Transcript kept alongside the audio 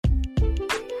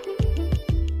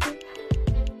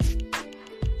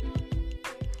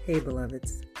Hey,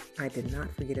 beloveds, I did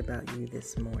not forget about you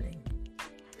this morning.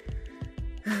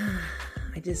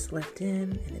 I just slept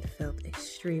in and it felt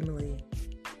extremely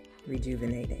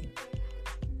rejuvenating.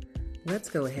 Let's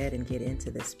go ahead and get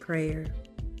into this prayer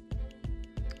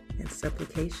and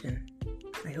supplication.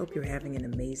 I hope you're having an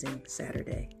amazing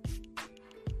Saturday.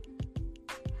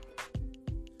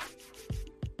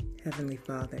 Heavenly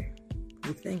Father,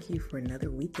 we thank you for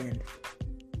another weekend.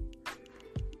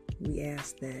 We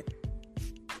ask that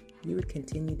you would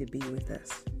continue to be with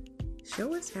us.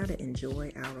 Show us how to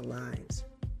enjoy our lives.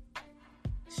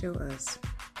 Show us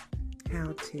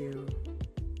how to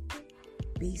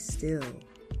be still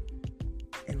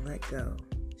and let go.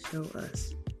 Show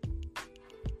us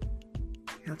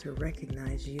how to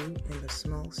recognize you in the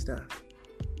small stuff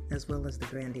as well as the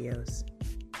grandiose.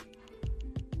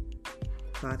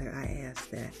 Father, I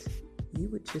ask that you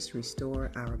would just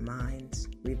restore our minds,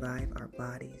 revive our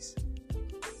bodies,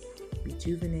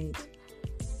 rejuvenate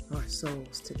our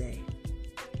souls today.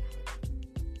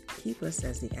 Keep us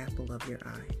as the apple of your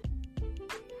eye.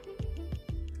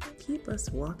 Keep us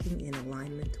walking in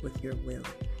alignment with your will.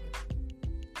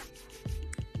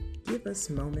 Give us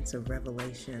moments of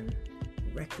revelation,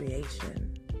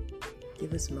 recreation.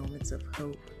 Give us moments of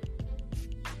hope.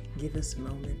 Give us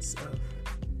moments of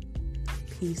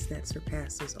peace that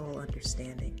surpasses all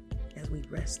understanding as we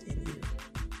rest in you.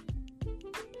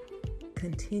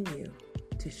 Continue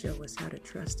to show us how to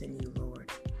trust in you,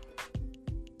 Lord,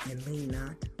 and lean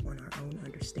not on our own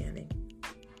understanding.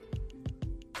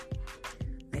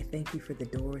 I thank you for the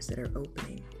doors that are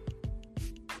opening.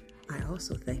 I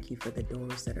also thank you for the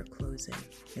doors that are closing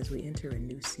as we enter a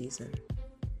new season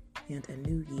and a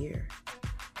new year.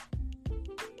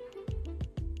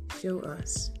 Show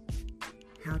us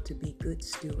how to be good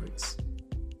stewards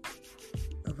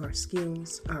of our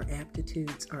skills, our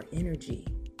aptitudes, our energy,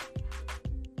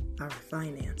 our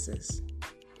finances.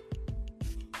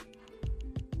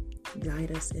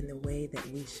 Guide us in the way that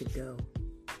we should go.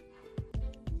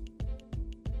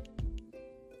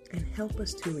 And help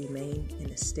us to remain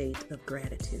in a state of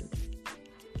gratitude.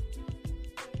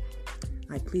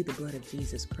 I plead the blood of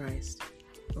Jesus Christ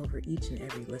over each and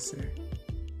every listener,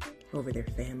 over their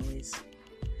families.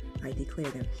 I declare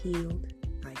them healed.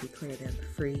 I declare them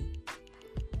free.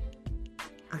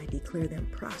 I declare them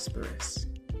prosperous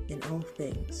in all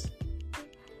things.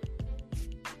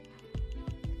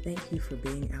 Thank you for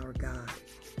being our God.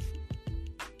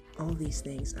 All these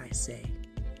things I say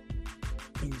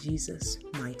in Jesus'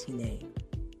 mighty name.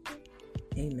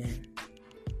 Amen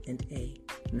and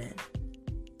amen.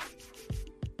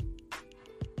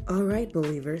 All right,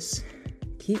 believers,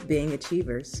 keep being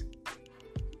achievers.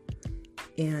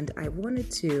 And I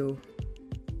wanted to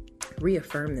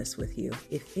reaffirm this with you.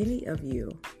 If any of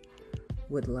you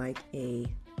would like a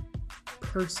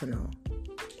personal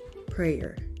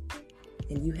prayer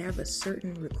and you have a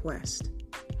certain request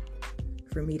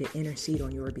for me to intercede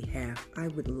on your behalf, I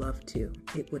would love to.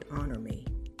 It would honor me.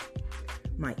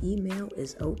 My email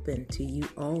is open to you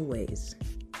always.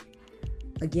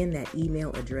 Again, that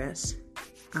email address,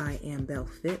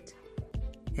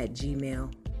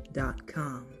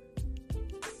 iambellfit@gmail.com.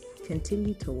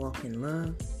 Continue to walk in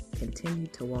love. Continue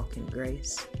to walk in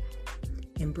grace.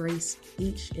 Embrace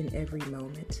each and every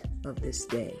moment of this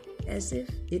day as if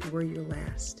it were your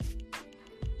last,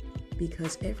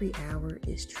 because every hour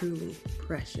is truly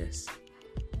precious.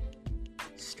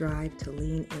 Strive to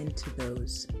lean into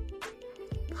those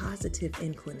positive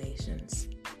inclinations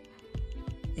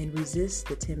and resist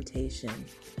the temptation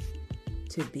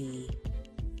to be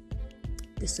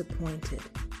disappointed.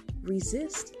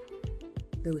 Resist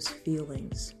those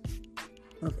feelings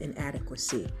of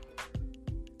inadequacy.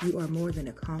 You are more than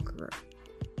a conqueror.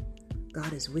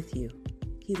 God is with you.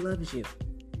 He loves you,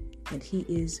 and He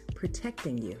is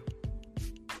protecting you.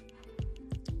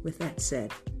 With that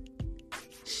said,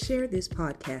 share this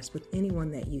podcast with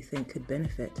anyone that you think could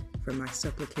benefit from my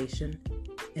supplication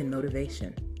and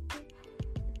motivation.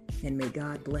 And may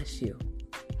God bless you,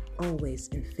 always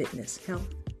in fitness,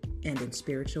 health, and in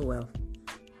spiritual wealth.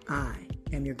 I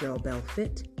am your girl, Bell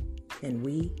Fit, and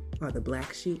we are the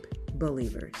Black Sheep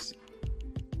Believers.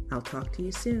 I'll talk to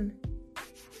you soon.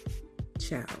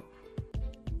 Ciao.